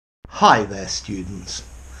Hi there, students.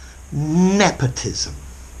 Nepotism.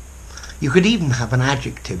 You could even have an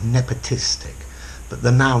adjective, nepotistic, but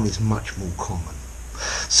the noun is much more common.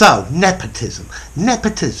 So, nepotism.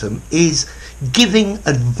 Nepotism is giving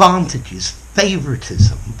advantages,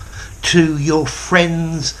 favoritism, to your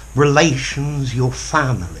friends, relations, your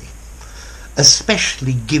family,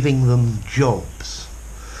 especially giving them jobs.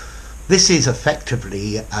 This is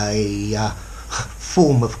effectively a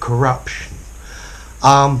form of corruption.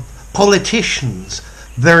 Politicians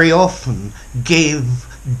very often give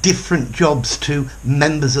different jobs to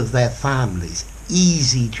members of their families,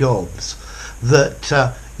 easy jobs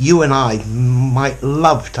that you and I might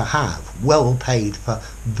love to have, well paid for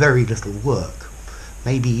very little work,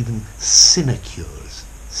 maybe even sinecures.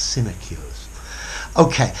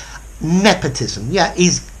 Okay, nepotism,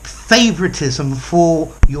 is favoritism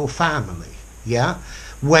for your family,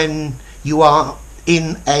 when you are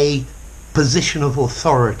in a position of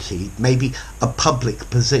authority, maybe a public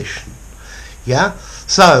position,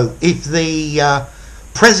 so if the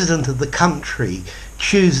president of the country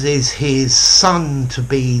chooses his son to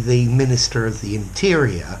be the Minister of the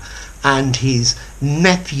Interior and his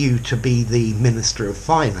nephew to be the Minister of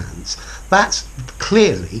Finance, that's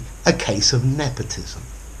clearly a case of nepotism.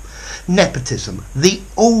 Nepotism, the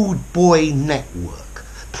old boy network,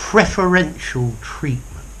 preferential treatment.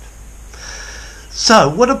 So,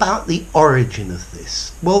 what about the origin of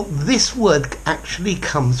this? Well, this word actually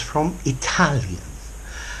comes from Italian,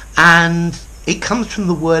 and it comes from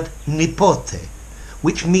the word nipote,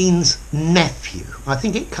 which means nephew. I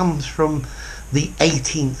think it comes from the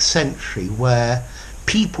 18th century, where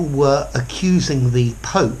people were accusing the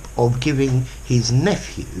Pope of giving his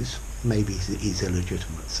nephews, maybe his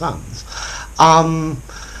illegitimate sons,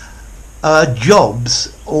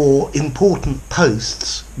 jobs or important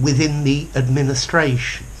posts within the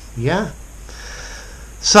administration.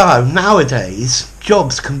 So nowadays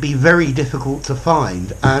jobs can be very difficult to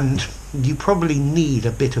find, and you probably need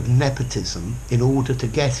a bit of nepotism in order to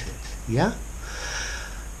get it.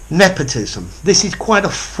 Nepotism, this is quite a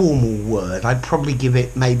formal word. I'd probably give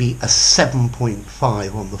it maybe a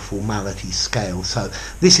 7.5 on the formality scale, so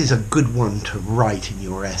this is a good one to write in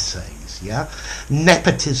your essays.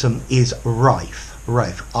 Nepotism is rife,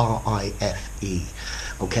 R-I-F-E,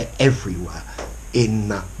 okay, everywhere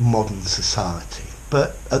in modern society.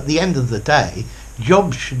 But at the end of the day,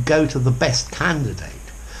 jobs should go to the best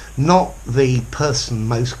candidate, not the person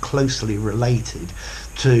most closely related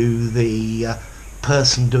to the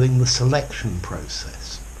person doing the selection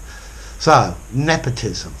process. So,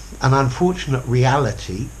 nepotism, an unfortunate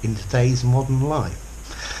reality in today's modern life.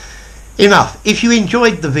 Enough. If you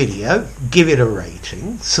enjoyed the video, give it a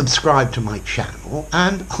rating, subscribe to my channel,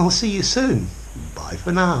 and I'll see you soon. Bye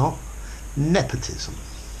for now. Nepotism.